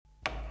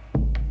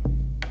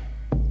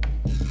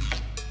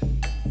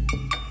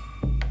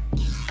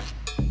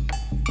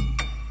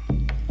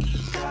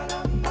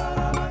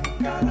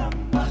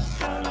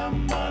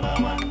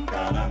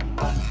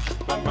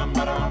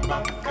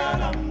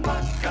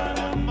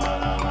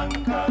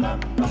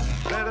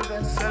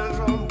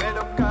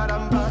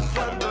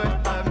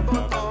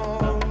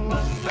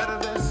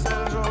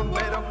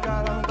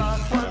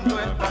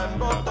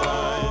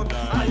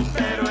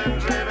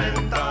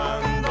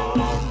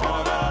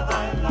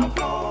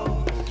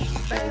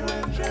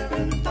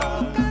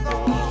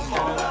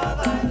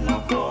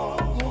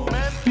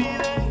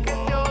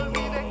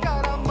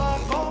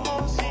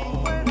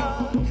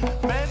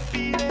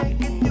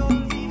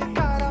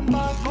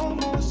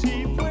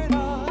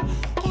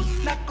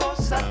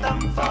cosa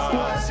tan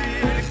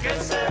fácil que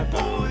se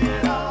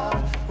pudiera,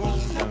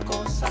 una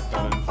cosa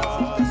tan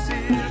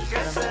fácil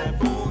que se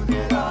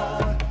pudiera,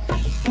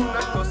 una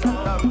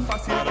cosa tan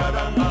fácil,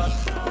 caramba,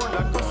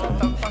 una cosa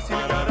tan fácil,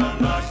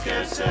 caramba,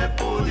 que se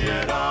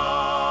pudiera.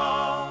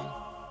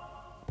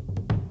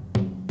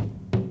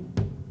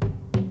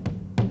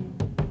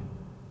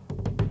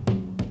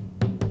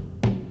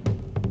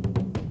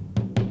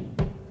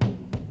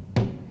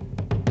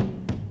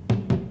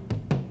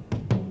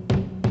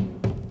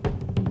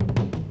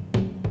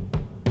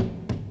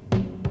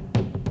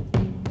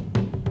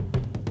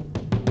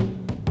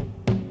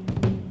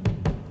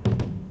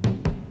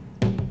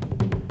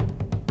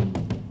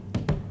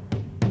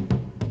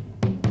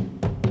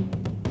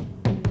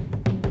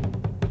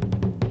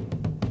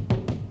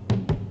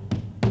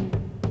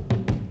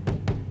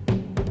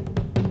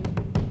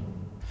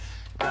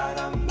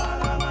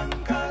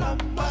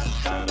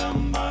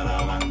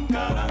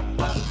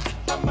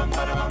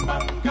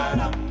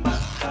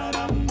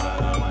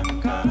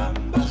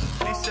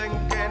 Dicen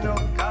que no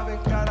caben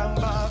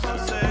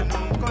carambados en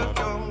un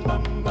colchón.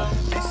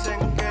 Dicen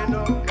que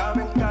no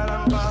caben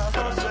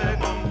carambados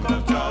en un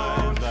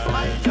colchón.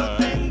 Ay, yo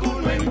tengo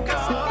uno en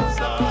casa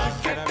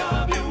que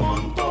cabe un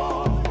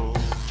montón.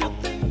 Yo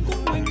tengo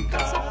uno en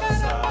casa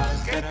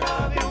que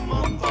cabe un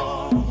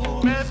montón.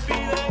 Me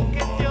piden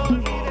que te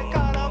olvide,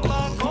 caramba,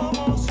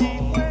 como si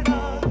fuera.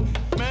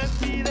 Me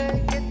piden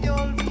que te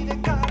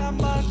olvide,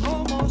 caramba,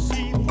 como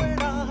si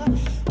fuera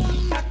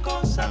una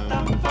cosa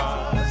tan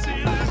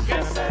fácil que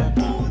se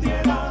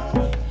pudiera,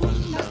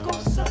 una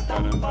cosa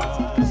tan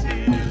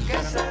fácil que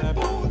se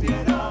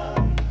pudiera,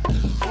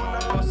 una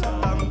cosa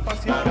tan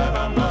fácil,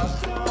 caramba,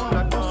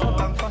 una cosa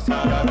tan fácil,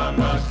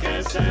 caramba, que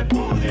se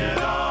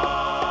pudiera.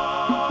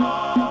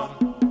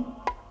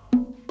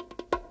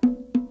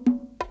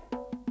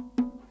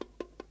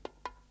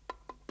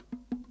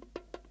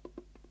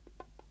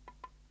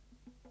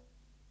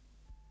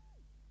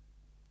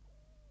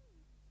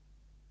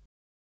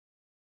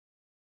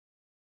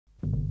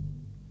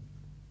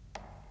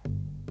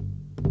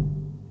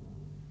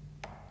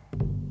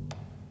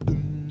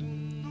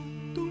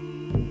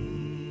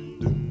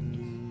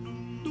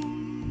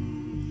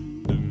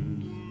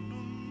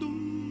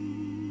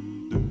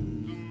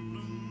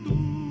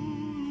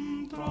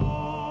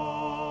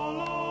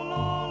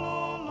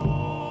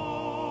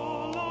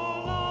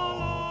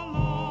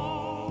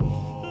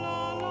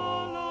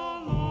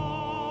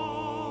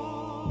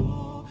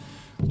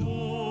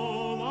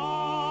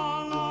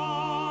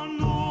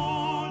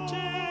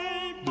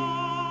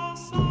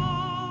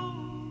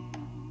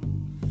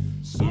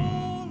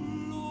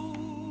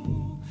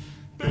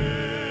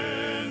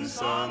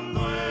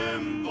 Pensando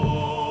en vos,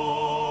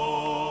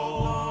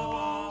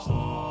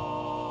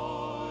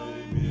 ay,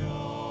 mi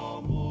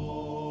amor,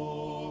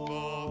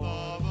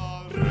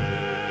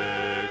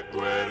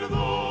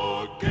 recuerdo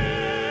que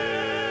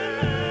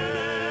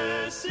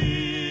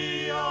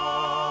decía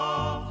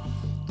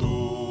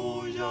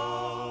tuya,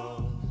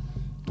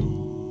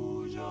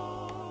 tuya,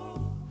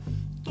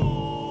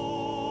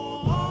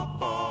 toda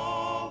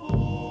pa'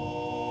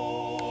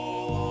 vos,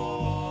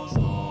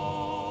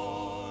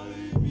 ay,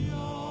 mi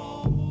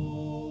amor.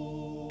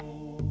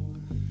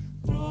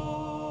 La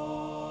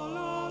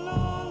la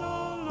la la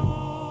la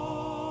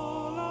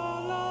la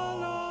la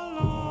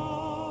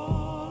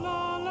la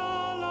la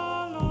la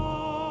la.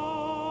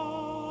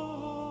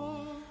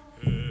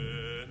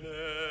 En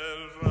el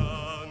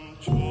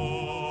rancho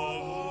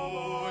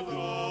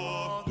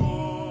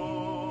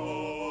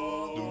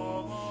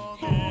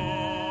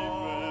gime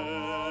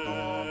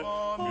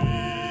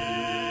mi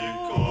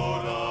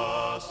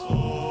corazón,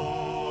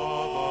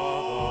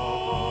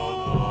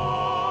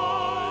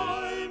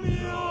 ay, mi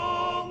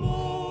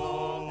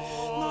amor,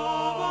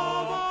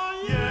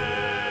 y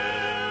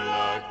en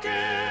la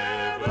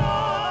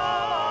quebrada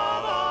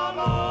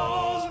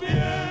los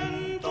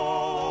vientos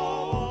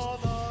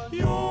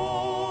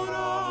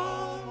lloran,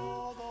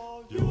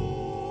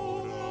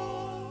 lloran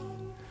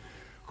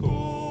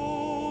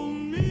con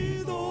mi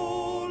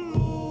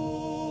dolor,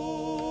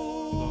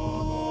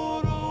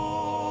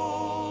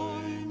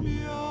 ay, mi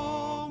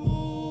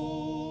amor.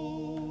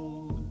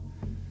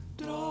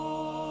 Tra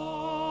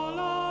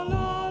la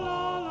la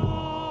la la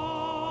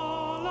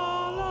la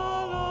la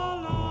la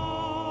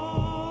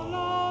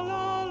la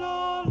la la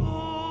la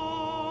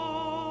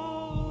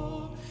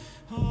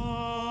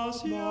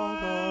hacia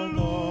el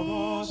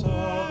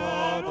lucero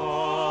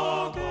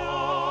que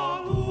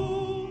alumbra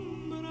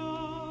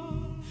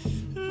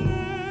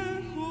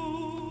lejos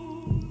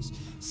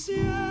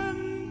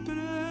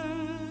siempre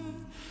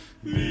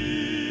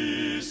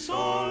mi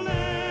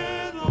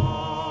soledad,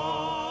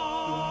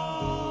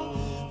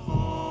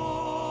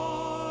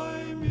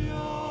 ay, mi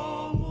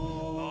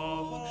amor,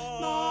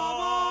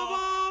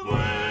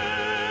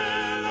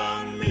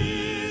 vuelan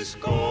mis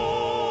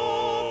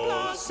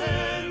coplas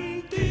sentidas,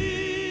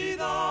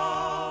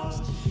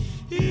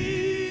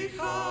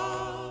 hijas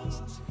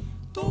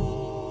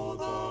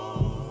todas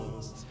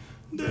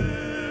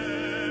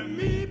de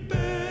mi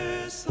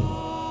pesar,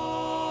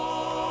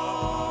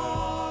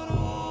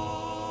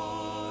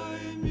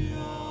 ay,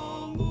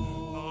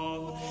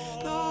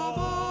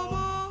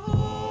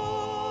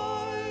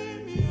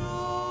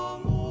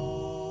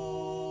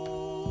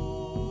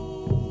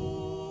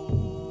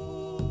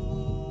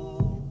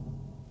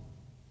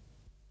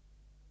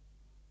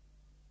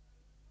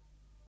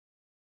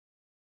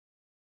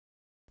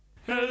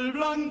 El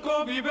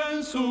blanco vive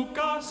en su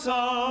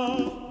casa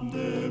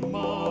de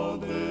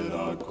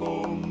madera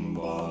con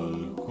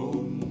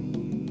balcón.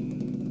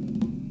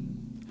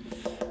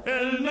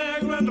 El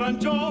negro en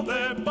rancho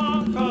de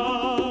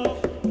paja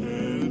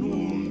en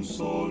un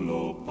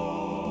solo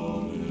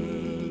paredón.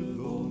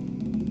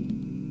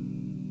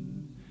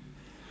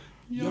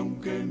 Y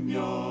aunque mi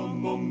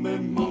amo me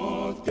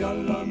mate a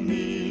la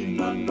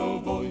mina no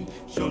voy,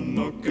 yo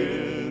no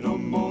quiero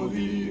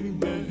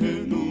morirme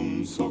en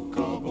un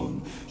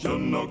socavón. Yo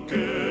no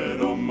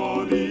quiero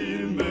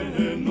morirme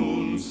en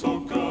un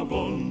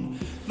socavón.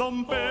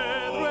 Don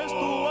Pedro es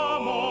tu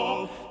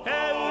amo,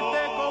 él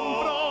te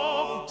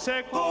compró,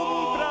 se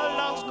compran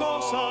las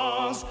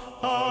cosas,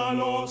 a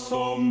los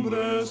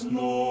hombres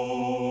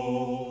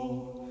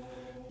no.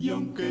 Y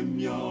aunque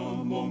mi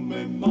amo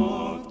me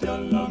mate a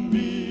la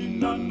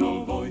mina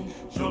no voy,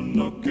 yo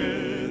no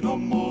quiero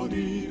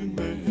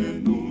morirme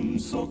en un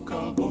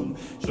socavón.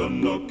 Yo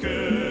no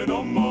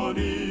quiero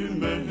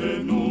morirme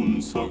en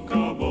un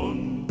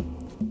socavón.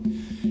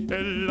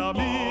 En la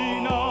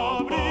mina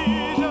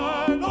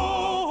brilla el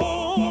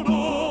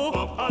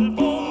oro al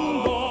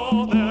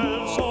fondo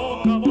del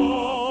socavón.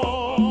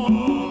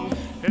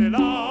 El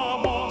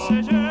amo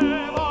se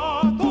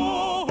lleva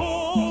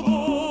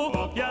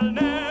todo y al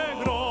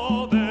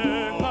negro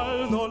deja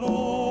el dolor.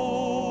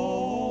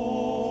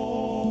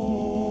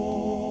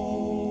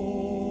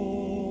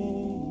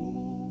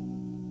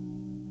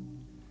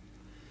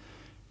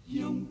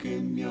 Y aunque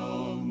mi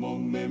amo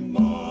me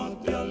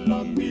mate a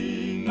la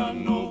mina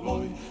no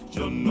voy,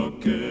 yo no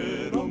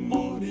quiero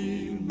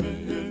morirme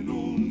en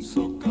un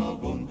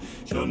socavón.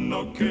 Yo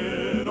no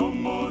quiero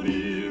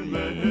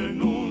morirme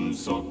en un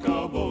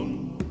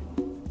socavón.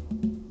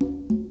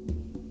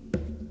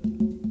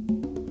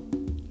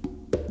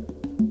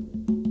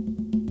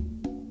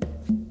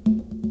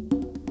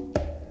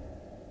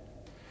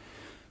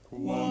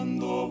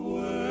 Cuando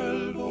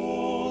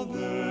vuelvo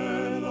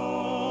de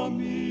la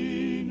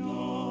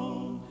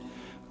mina,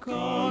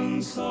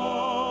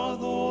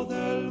 cansado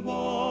del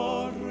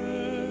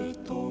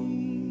barretón,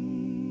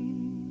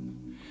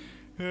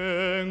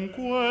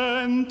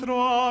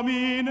 encuentro a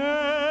mi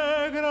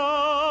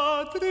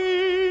negra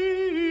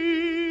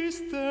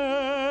triste,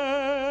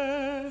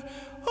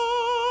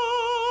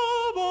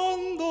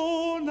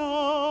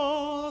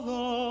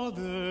 abandonada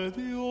de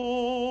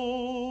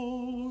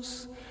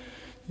Dios,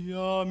 y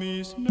a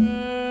mis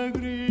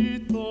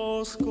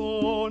negritos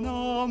con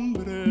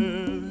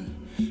hambre,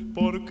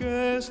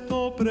 porque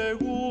esto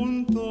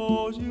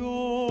pregunto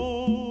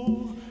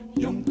yo.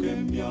 Y aunque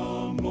mi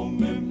amo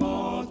me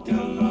mate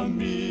a la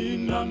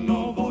mina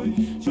no voy,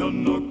 yo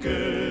no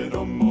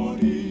quiero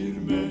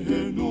morirme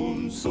en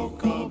un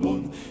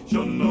socavón.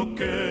 Yo no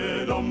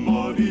quiero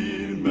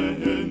morirme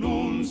en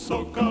un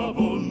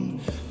socavón.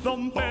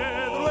 Don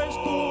Pedro es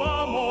tu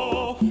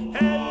amo,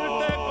 él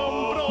te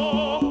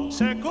compró,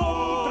 se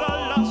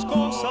compran las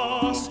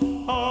cosas,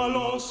 a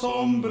los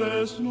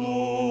hombres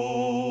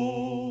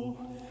no.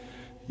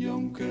 Y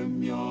aunque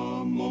mi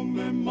amo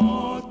me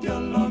mate a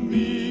la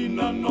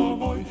mina no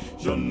voy,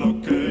 yo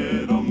no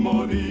quiero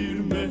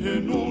morirme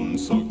en un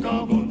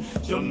socavón.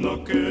 Yo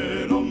no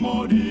quiero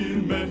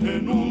morirme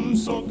en un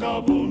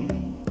socavón.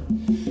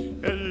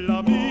 En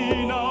la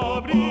mina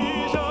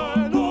brilla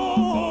el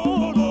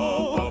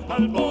oro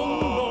al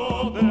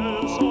fondo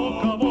del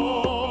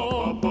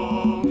socavón.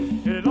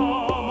 El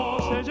amo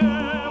se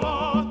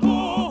lleva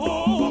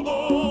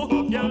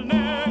todo y al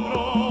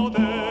negro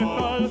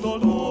deja el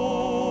dolor.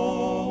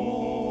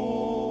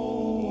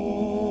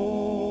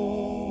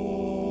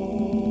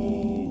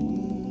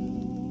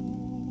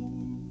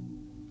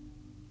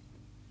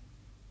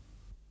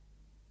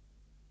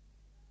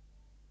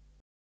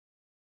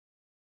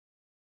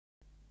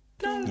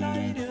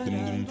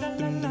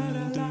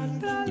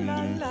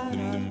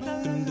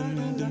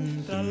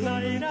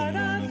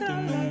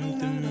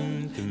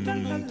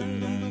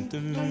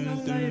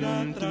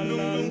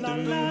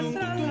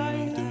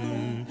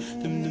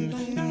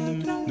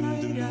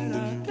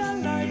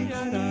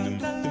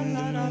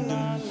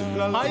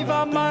 Ahí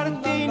va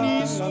Martín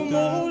y su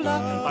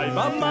mula, ahí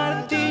va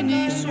Martín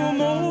y su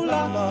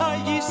mula,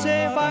 allí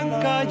se van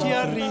calle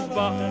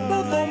arriba,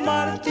 los dos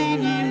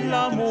Martín y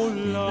la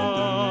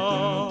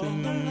mula.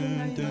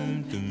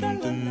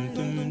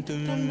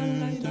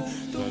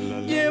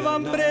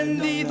 Llevan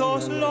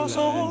prendidos los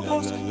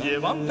ojos,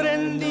 llevan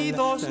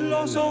prendidos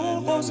los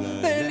ojos,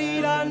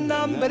 deliran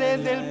hambre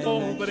del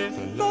pobre,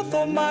 los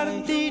dos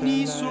Martín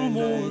y su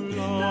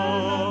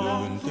mula.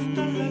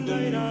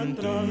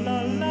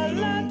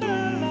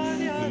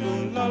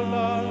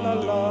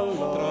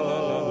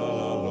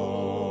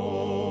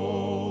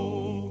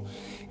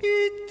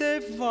 Y te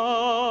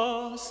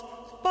vas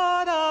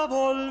para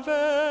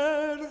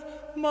volver,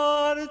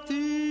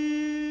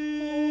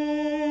 Martín,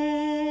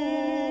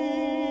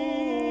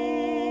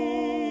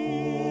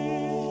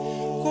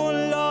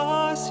 con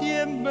la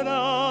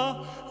siembra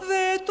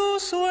de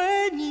tus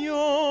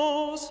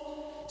sueños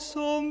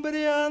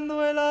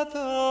sombreando el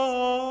atardecer.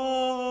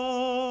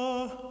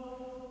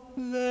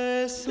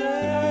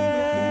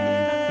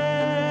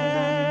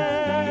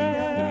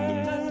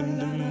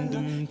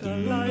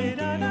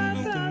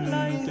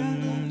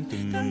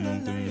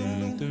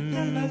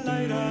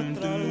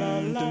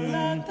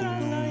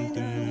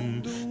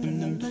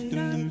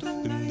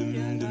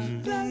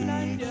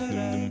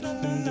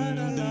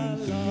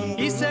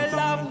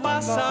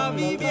 pasa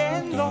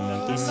viviendo,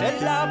 y se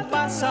la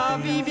pasa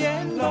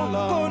viviendo,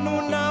 con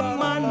una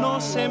mano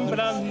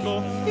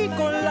sembrando y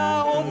con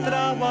la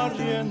otra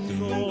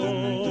barriendo.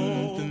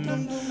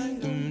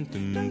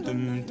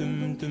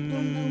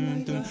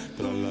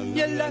 Y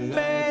es la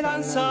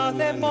esperanza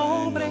de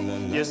pobre,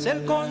 y es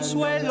el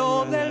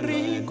consuelo del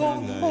rico,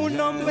 un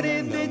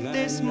hombre de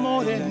tez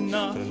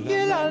morena y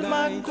el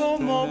alma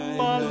como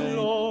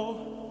palo.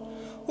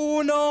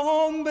 Un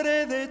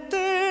hombre de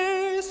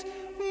tez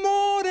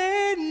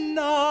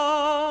morena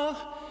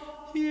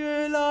y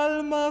el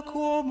alma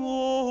como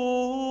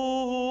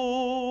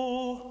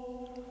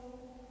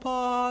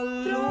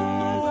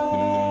palo.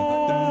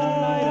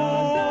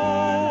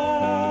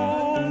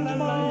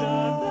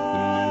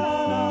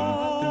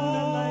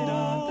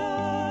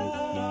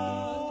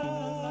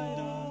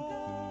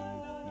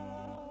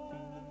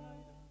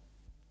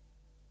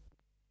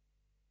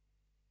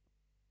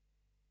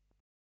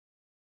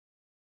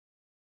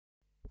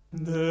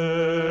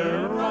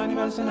 There are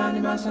animals and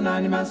animals and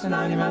animals and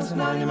animals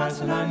and animals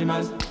and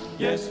animals.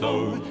 Yes,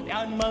 Lord. The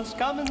animals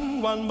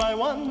coming one by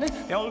one,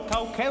 the old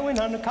cow carrying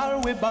on the car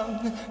with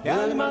bun. The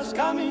animals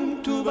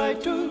coming two by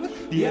two,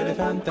 The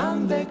elephant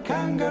and the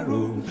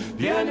kangaroo.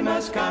 The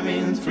animals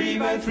coming three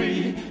by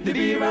three. The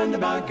bear and the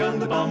buck and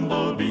the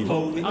bumblebee.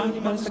 Oh, the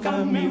animals are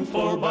coming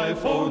four by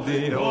four.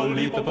 The old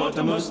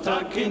hippopotamus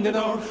stuck in the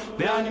door.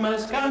 The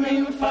animals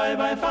coming five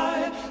by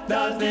five.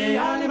 That's the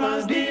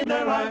animals did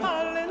the rhyme.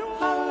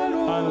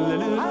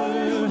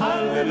 Hallelujah,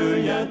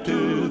 hallelujah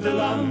to the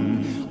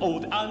Lamb. oh,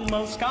 the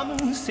animals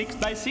coming six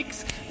by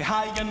six, the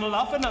high and the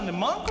laughing and the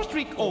monker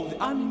streak. Oh,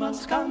 the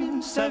animals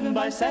coming seven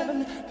by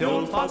seven, The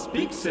old fast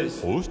pig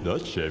says, Oh,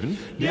 that's seven.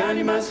 the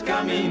animals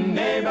coming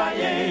eight by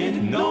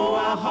eight.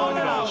 Noah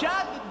hollered out.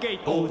 shut the gate.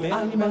 Oh, the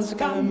animals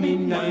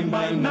coming nine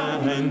by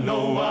nine.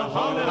 Noah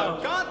hollered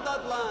out. got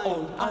that line.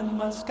 Oh, the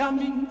animals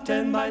coming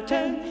 10 by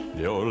 10.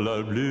 The all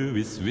are blue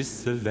is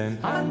whistle then.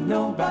 And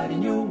nobody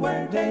knew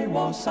where they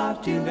was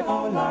until they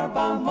all are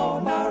bound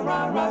on a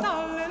rara.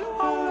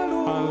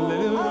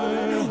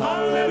 Hallelujah,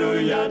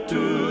 hallelujah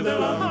to the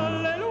Lamb.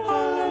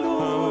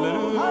 Hallelujah,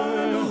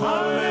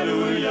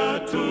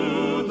 hallelujah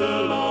to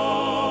the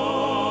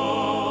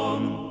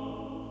Lamb.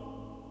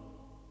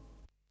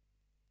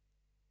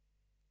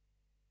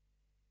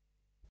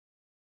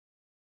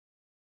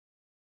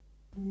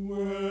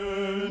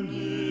 When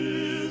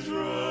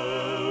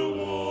Israel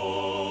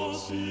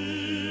was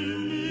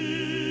in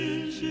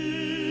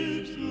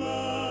Egypt's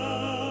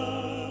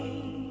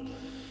land,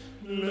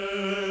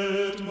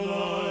 let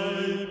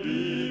my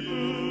people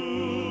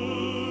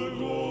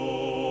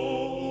go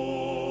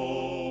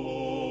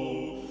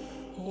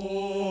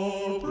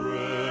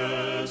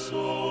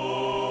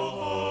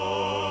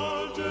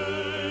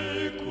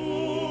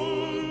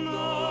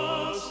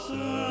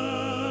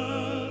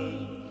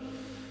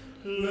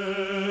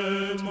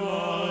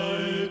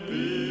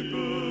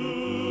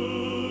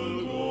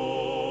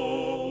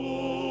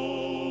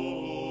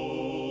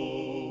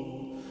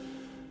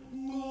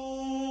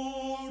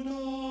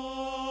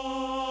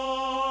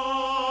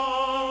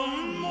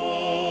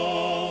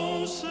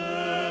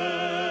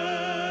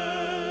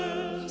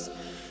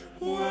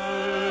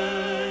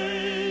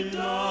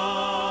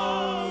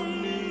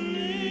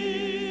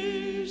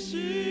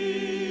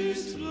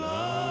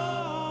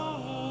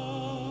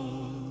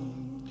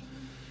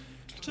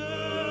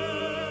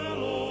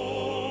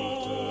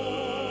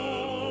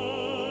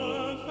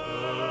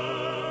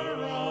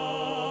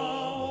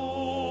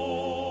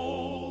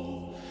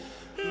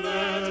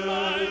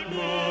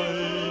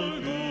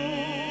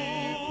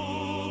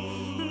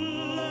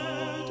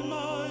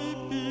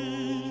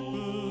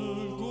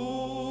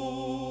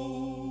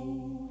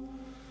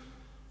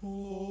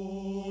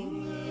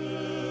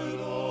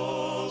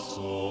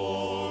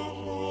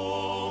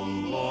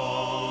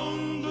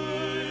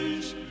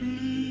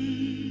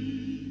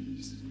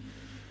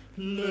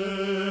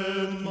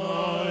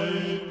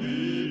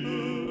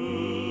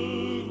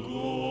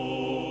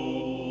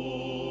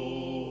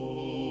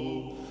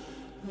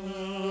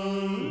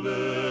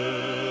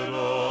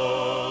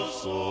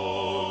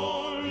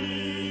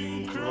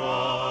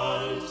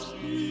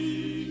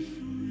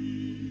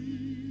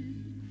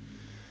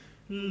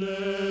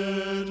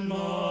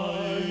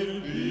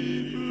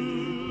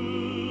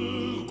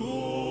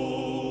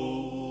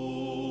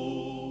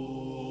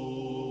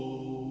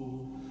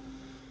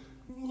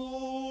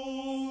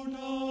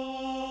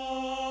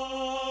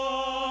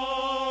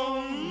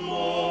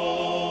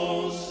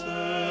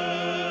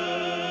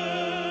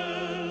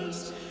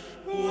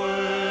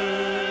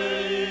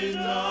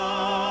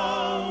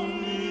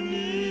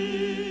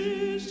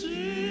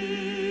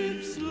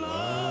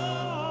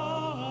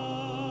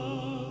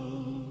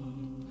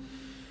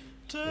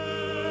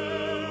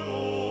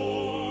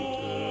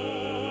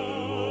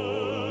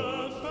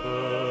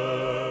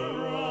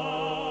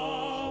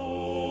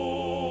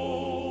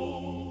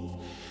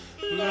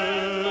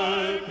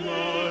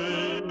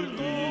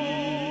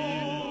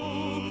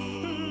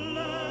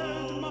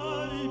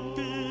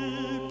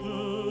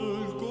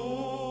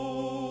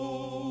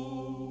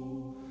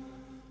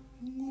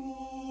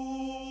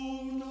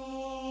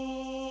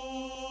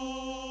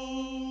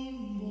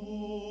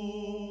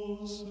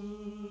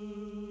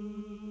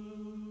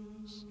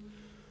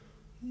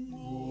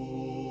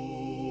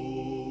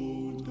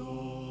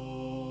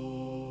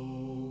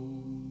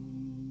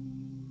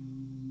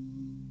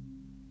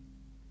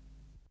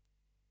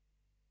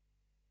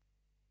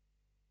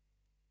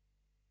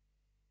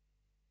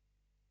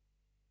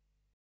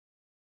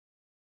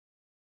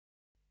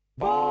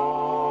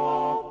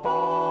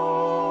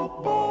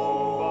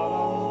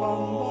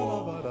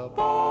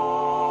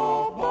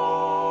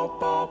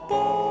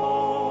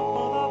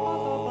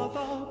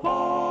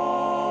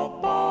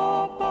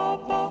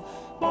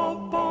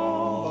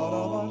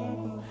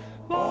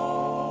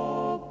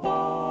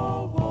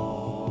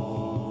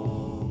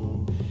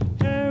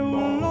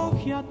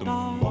Eulogia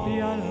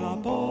tapia la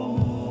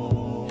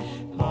pone,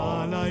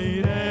 al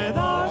aire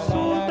da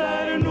su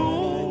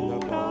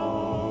ternura.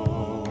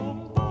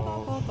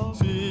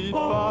 Si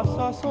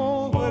pasa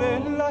sobre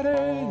la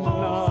arena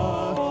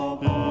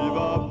y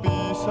va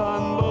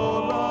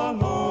pisando la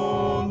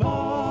luna.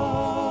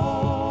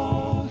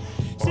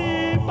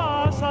 Si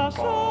pasa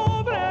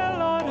sobre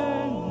la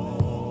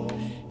arena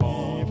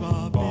y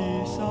va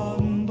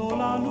pisando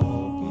la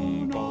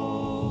luna,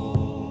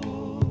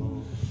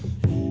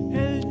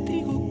 el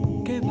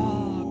trigo que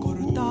va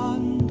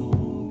cortando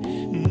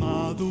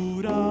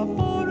madura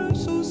por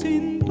su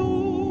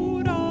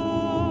cintura.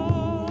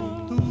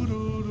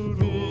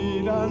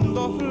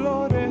 Mirando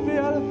flores de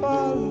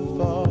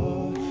alfalfa,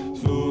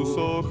 sus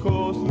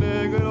ojos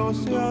negros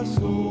se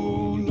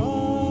azulan.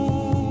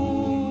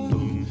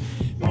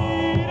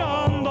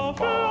 Mirando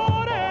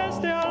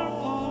flores de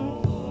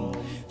alfalfa,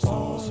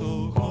 sus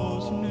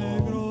ojos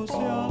negros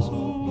se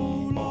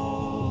azulan.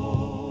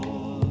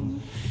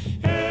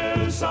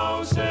 El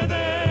sauce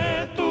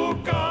de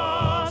tu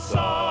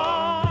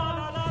casa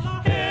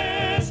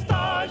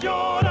está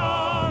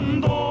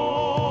llorando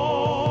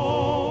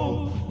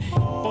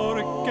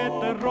porque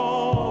te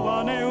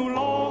roban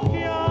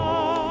eulogia,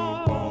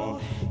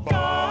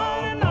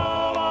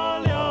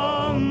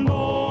 carnavaleando.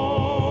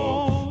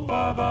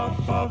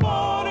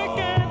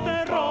 Porque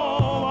te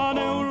roban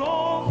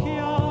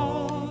eulogia,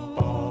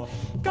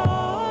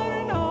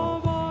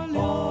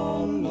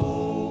 carnavaleando.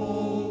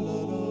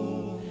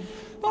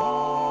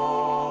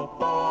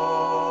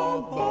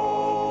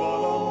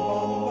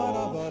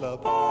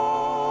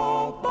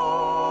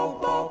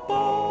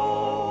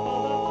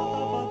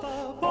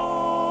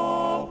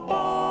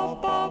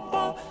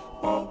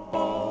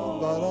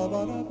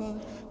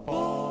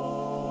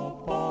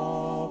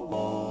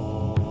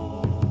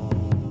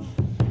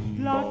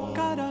 La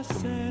cara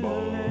se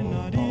le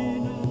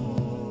enharina,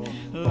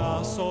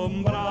 la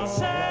sombra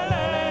se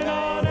le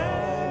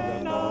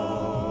enarena.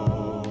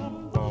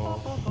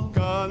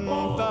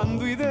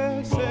 Cantando y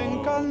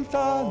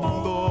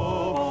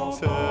desencantando,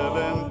 se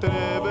le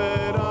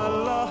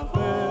entreverán las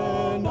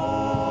penas.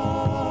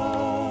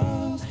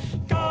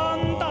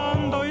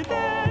 Cantando y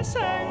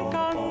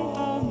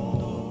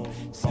desencantando,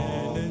 se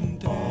le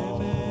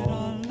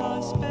entreverán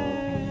las penas.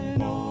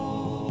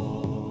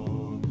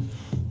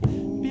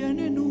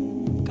 Viene en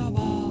un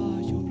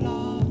caballo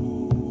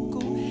blanco,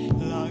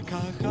 la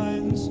caja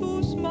en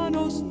sus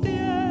manos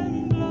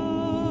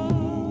tiembla.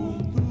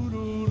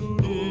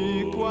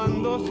 Y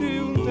cuando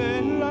se hunde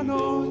en la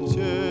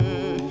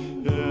noche,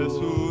 es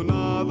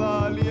una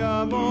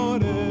dalia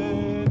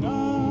morena.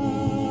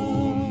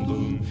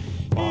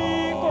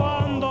 Y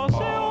cuando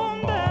se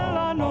hunde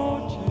la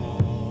noche,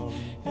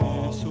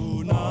 es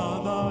una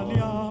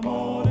dalia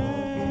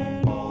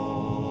morena.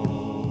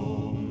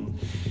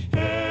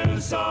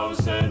 El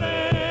sauce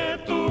de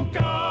tu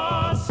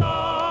casa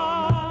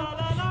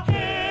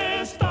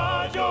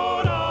está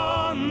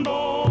llorando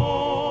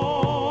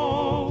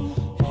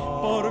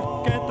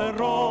porque te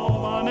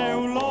roban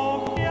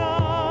eulogia,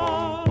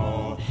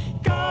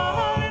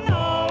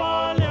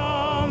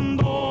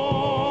 carnavaleando.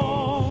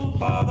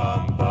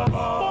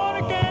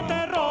 Porque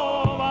te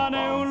roban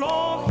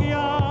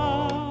eulogia,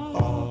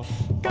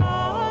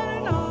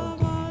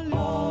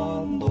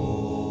 carnavaleando.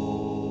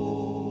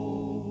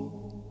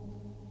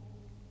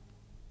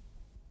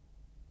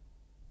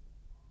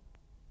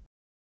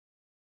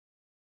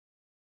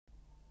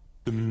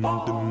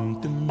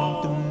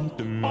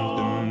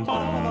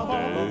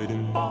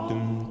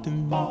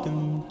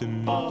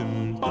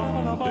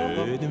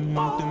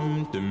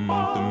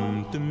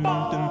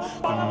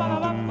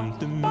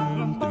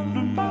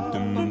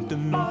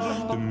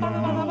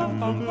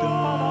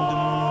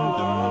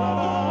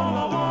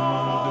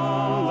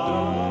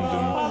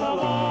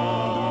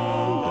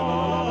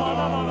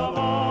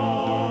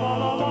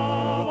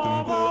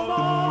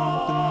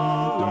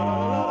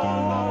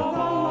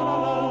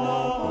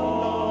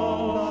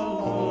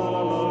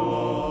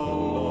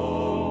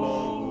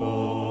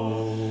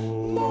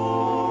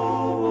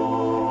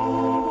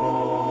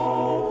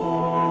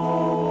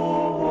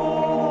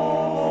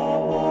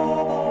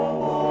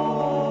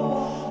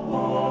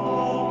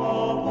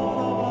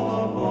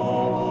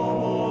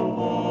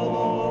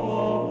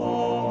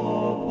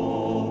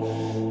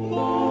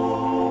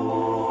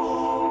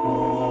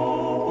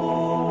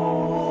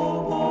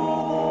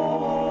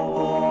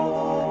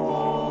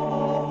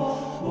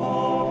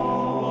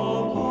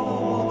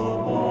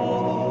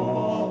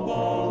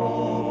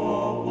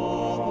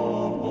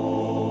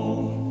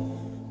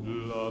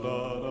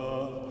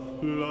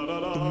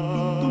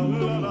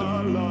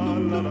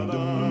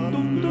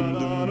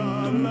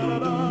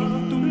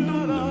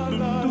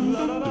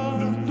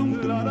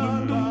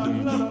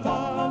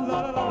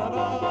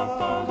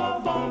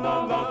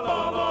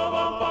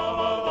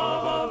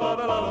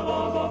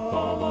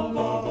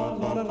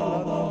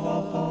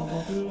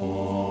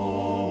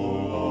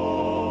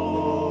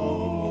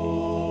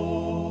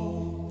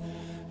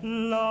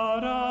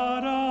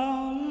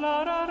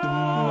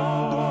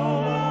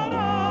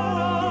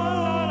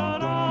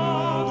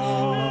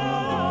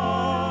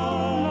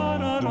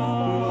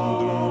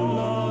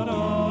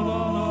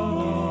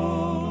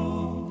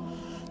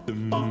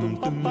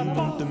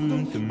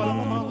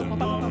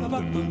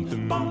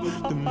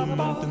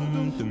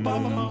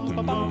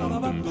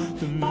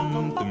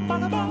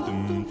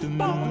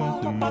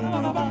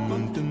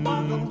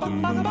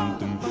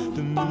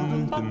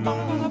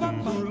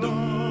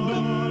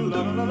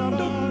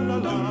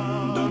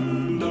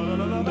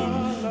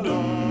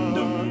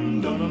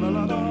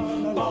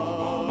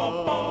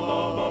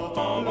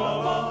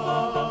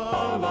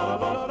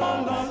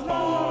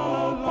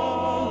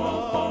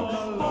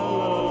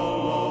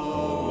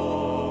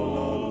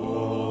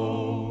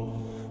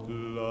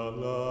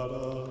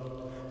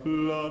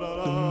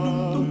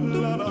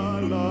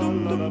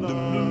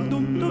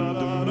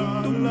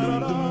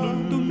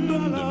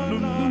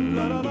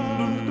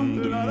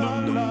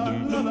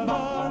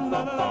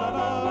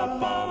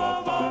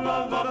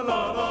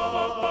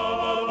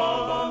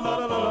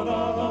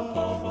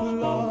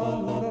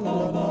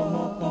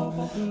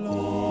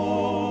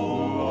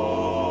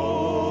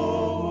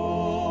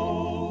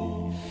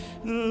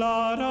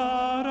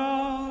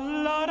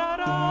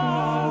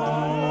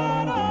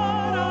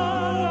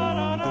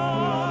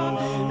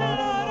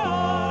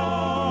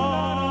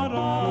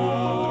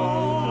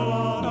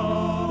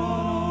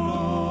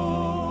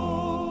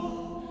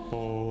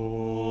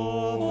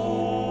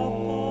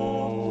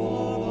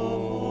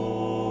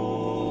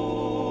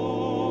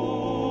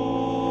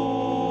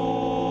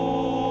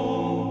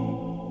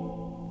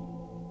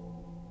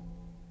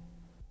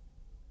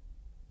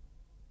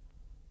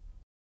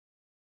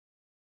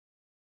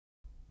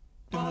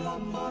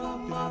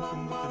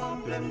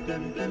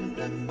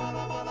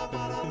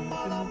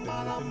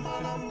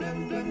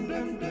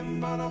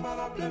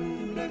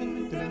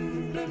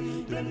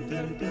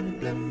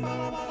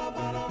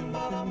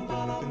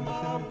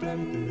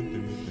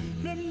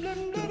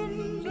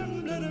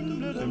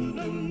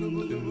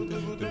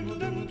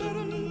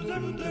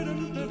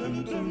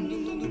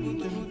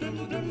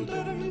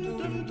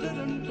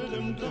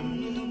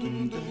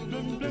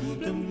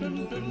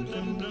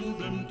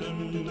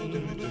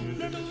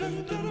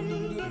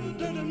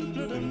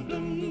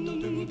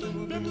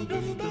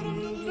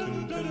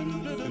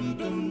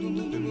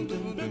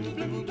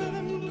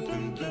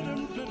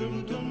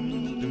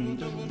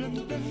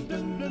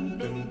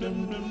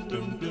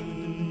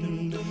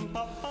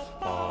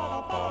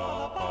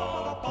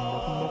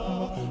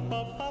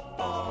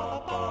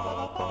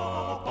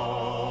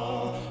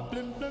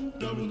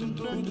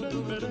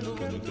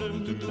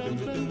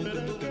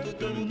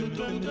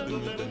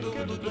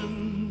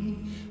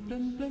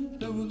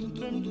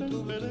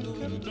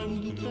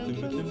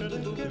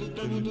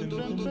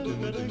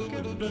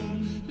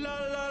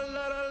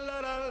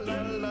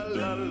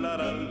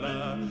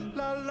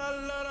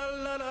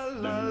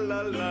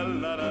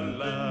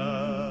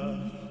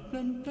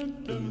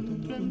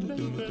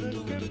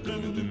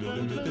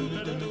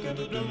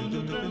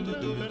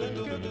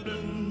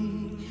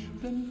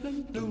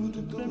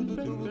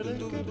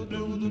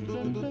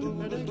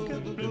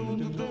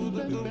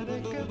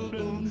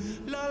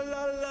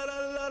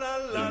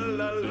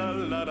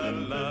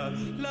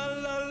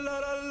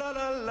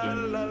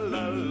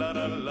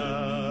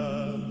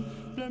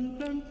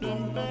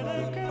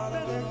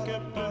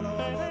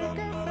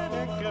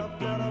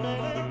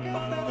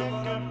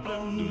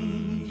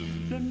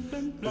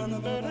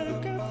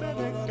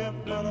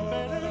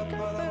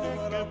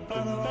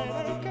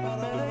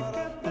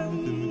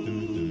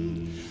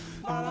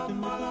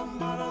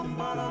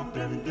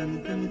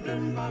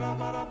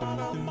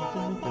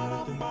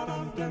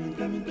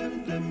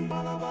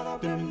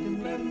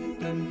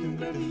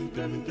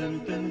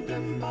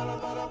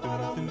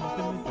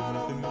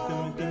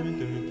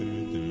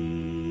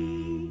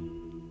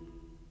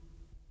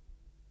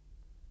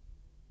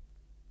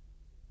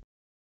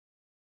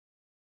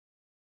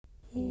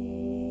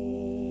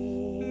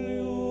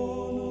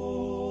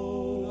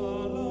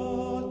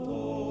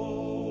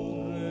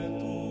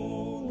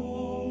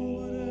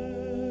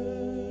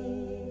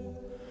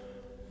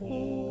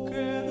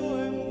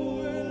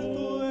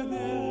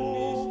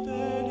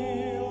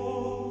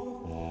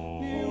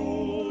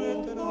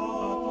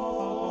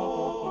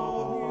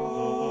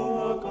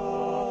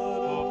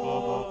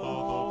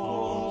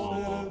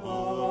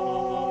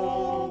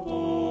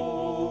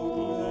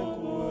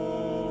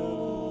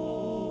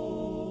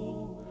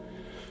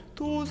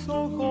 Tus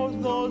ojos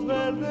dos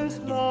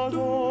verdes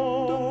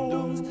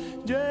claros,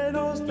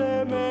 llenos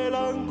de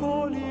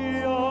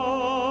melancolía,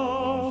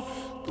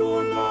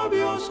 tus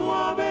labios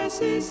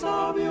suaves y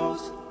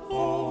sabios,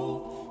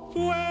 oh,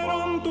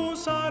 fueron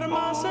tus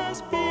armas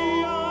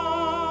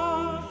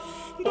espías.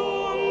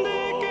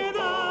 ¿Dónde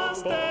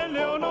quedaste,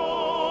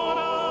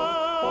 Leonora?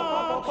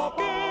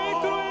 ¡Qué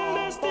cruel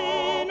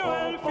destino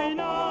el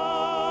final!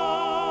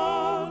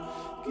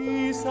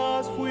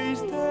 Quizás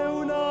fuiste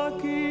una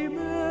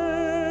quimera,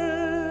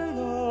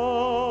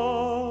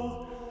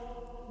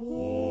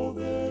 oh,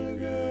 del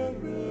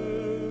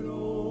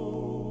guerrero,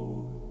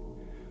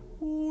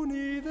 un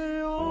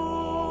ideal.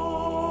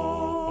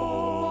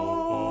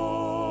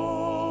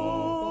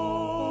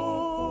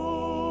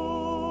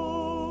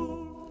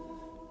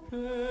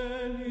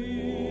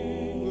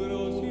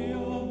 Peligros y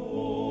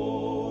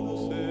amor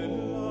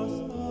será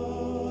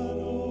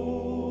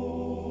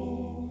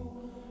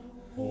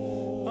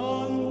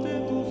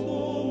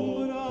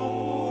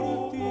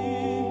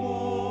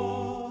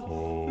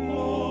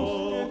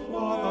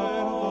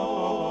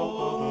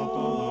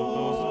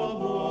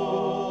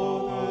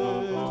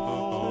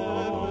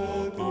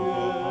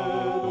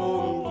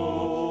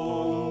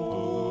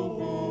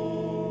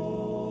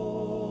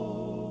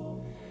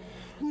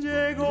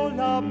llegó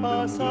la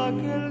paz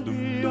aquel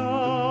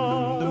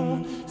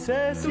día,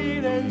 se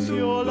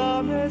silenció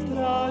la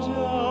metralla,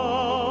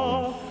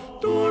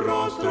 tu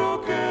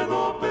rostro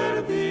quedó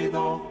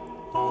perdido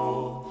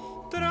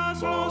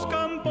tras los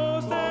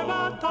campos de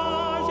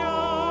batalla.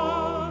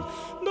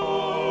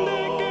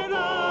 ¿Dónde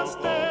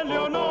quedaste,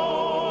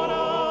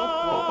 Leonora?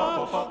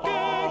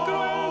 ¡Qué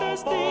cruel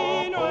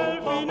destino el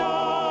final!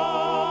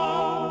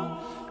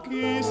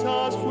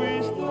 Quizás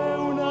fuiste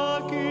una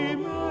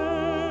quimera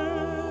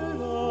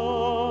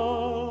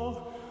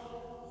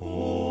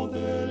o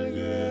del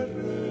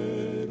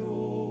guerrero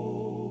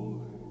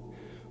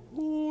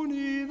un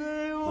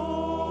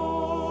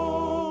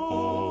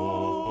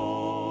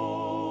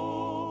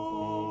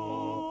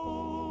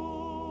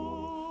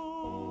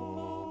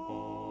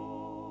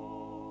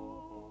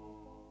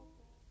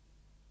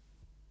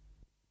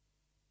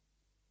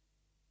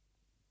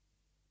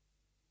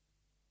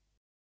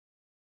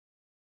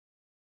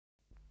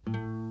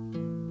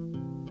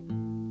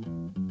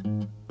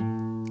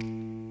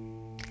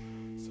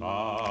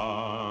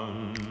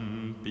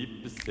Some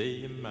people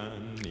say a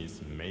man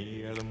is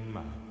made out of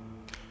mud,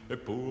 a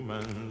poor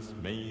man's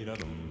made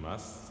out of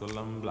muscle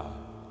and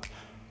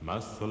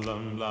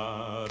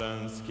blood,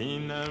 and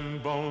skin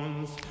and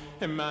bones,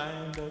 a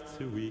mind that's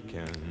weak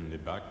and a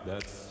back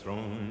that's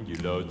strong. You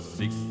load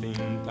 16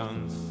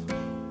 tons,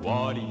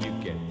 what do you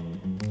get?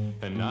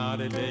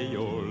 Another day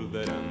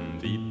older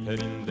and deeper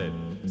in debt.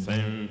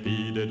 St.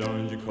 Peter,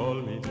 don't you call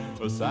me,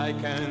 'cause I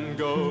can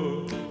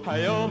go.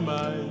 I owe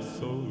my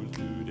soul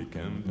to the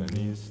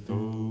company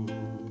store.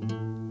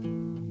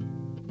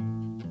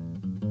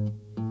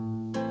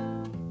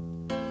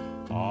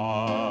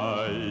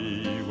 I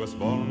was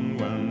born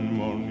one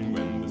morning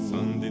when the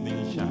sun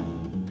didn't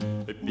shine.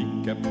 I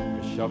picked up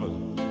a shovel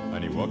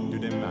and he walked to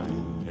the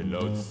mine. He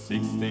loads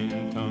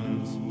 16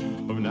 tons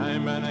of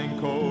 9-man and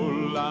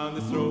coal on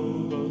the straw.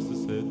 I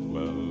said,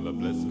 well,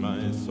 bless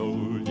my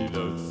soul, you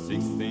load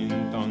 16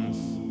 tons.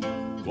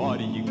 What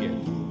do you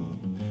get?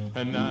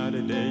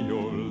 Another day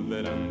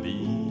older and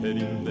deeper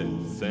in debt.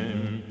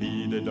 St.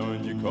 Peter,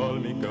 don't you call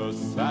me,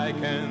 'cause I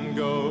can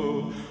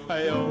go.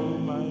 I owe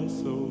my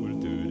soul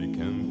to the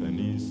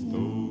company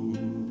store.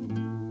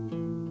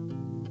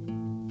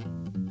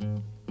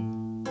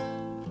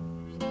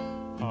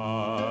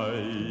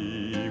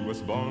 I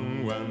was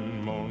born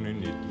one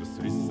morning, it was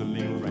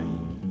drizzling rain.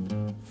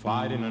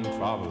 Fighting and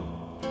trouble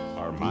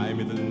are my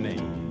middle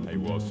name. I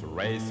was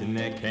raised in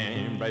a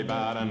cane by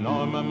about an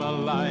old mama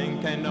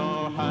line. Kind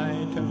of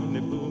high tone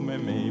the boom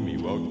and made me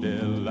walk the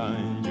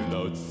line. You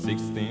load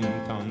 16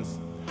 tons,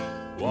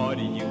 what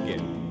do you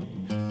get?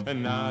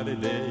 Another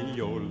day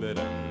older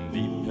and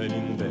deeper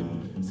in debt.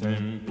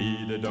 St.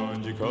 Peter,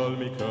 don't you call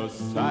me,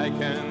 'cause I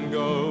can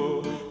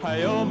go.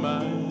 I owe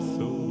my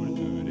soul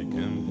to the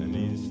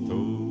company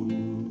store.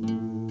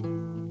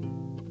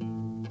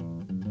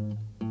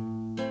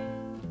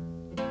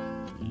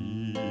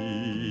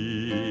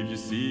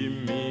 See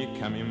me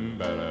coming,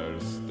 better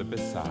step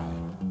aside.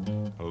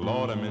 A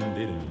lot of men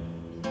didn't,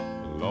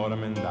 a lot of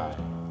men died.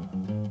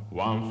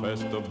 One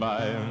first to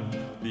buy,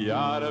 the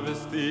other was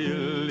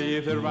still.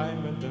 If the right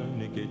man don't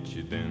get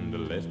you, then the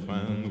left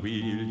one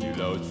will. You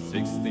load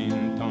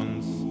 16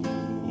 tons,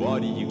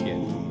 what do you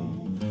get?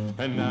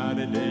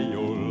 Another day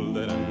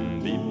older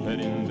and deeper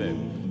in debt.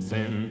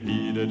 St.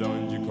 Peter,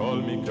 don't you call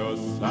me,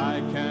 'cause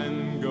I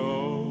can go.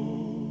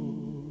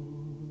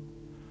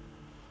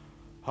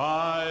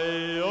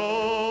 I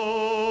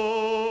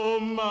owe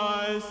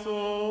my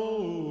soul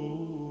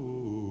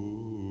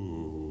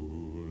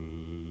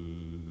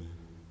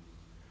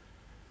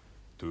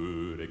to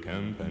the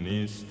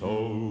company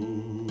store.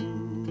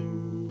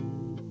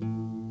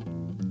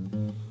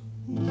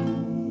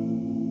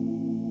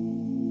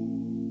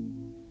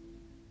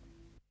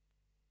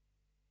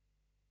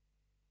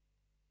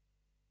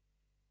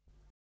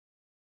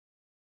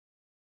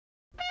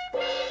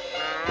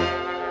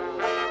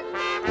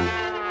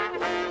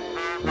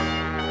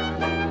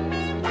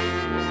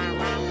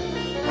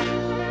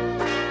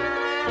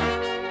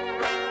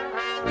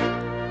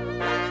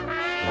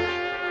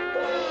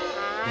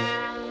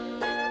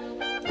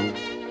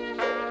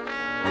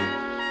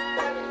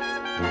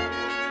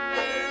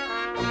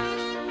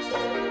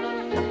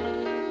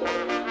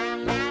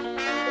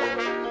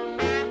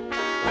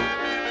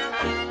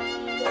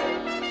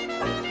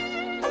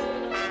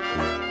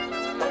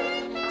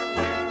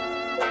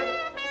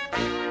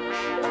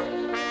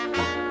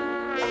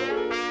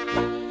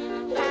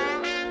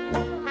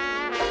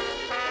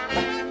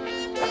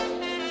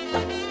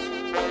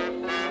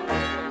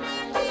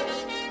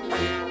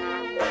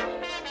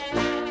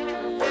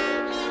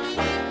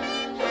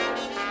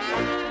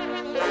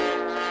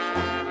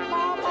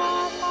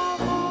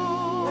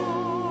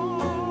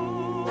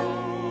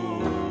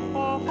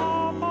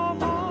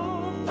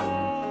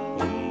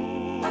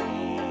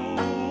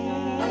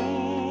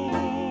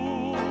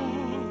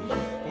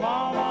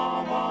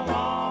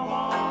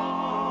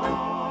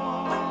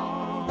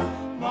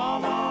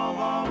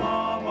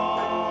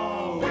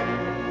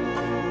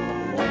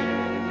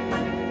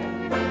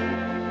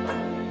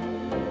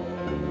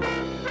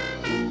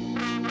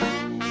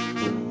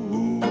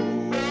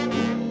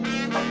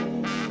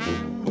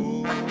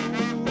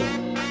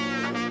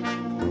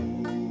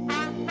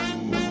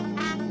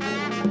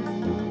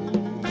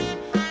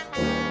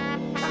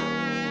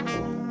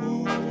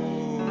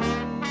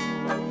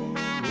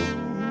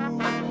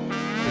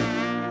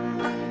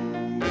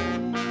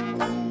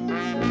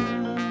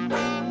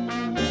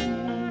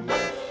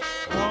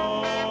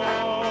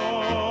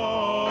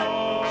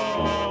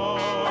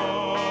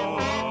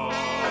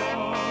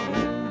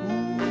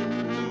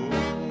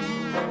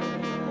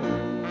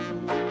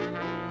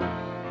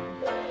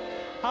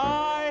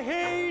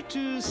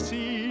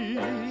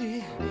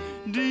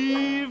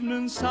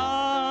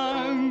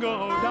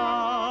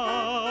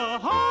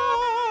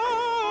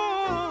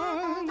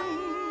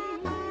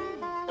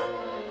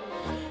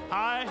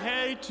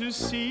 to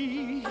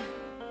see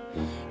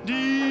the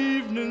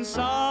evening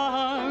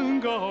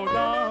sun go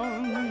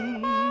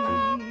down.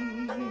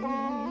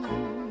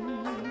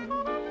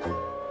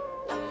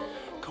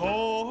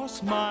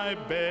 'Cause my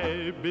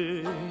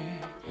baby,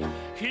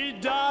 he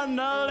done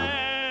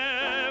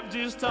left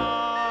this town.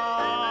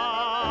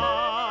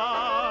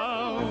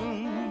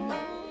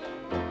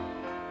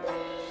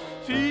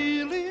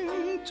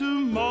 Feeling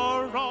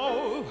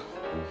tomorrow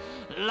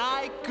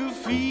like a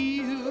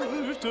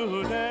feel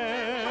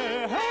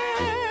today.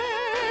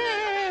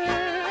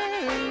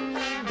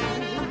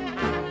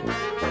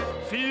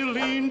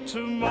 Feeling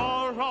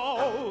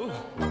tomorrow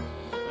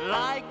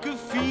like a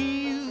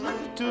feel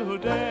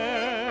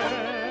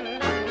today.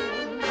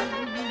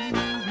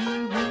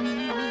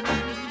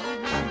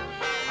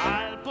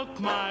 I'll put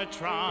my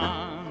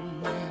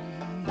trunk,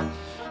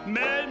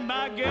 made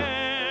my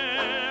getaway.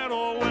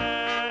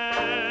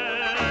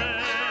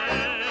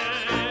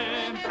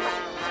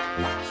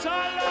 So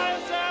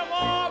let's have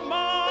a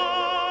woman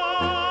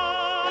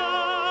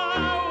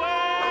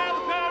with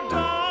her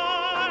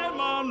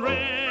diamond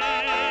ring.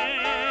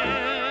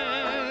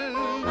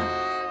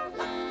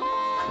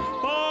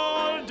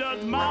 All that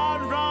man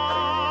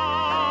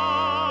run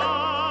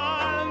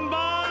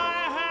by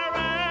her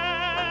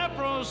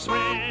apron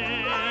swing.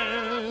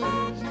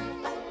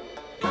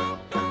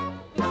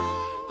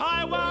 I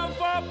went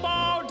for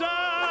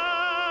border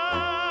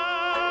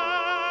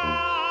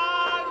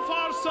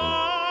for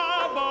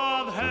some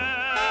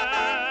hair.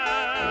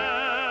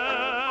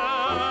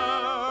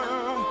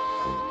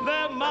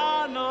 The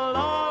man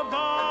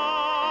lover,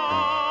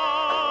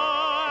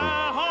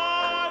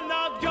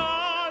 not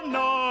gone,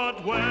 not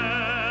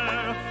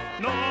where,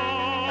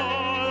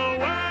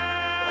 nowhere.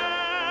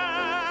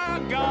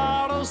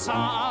 Got a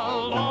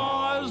salon.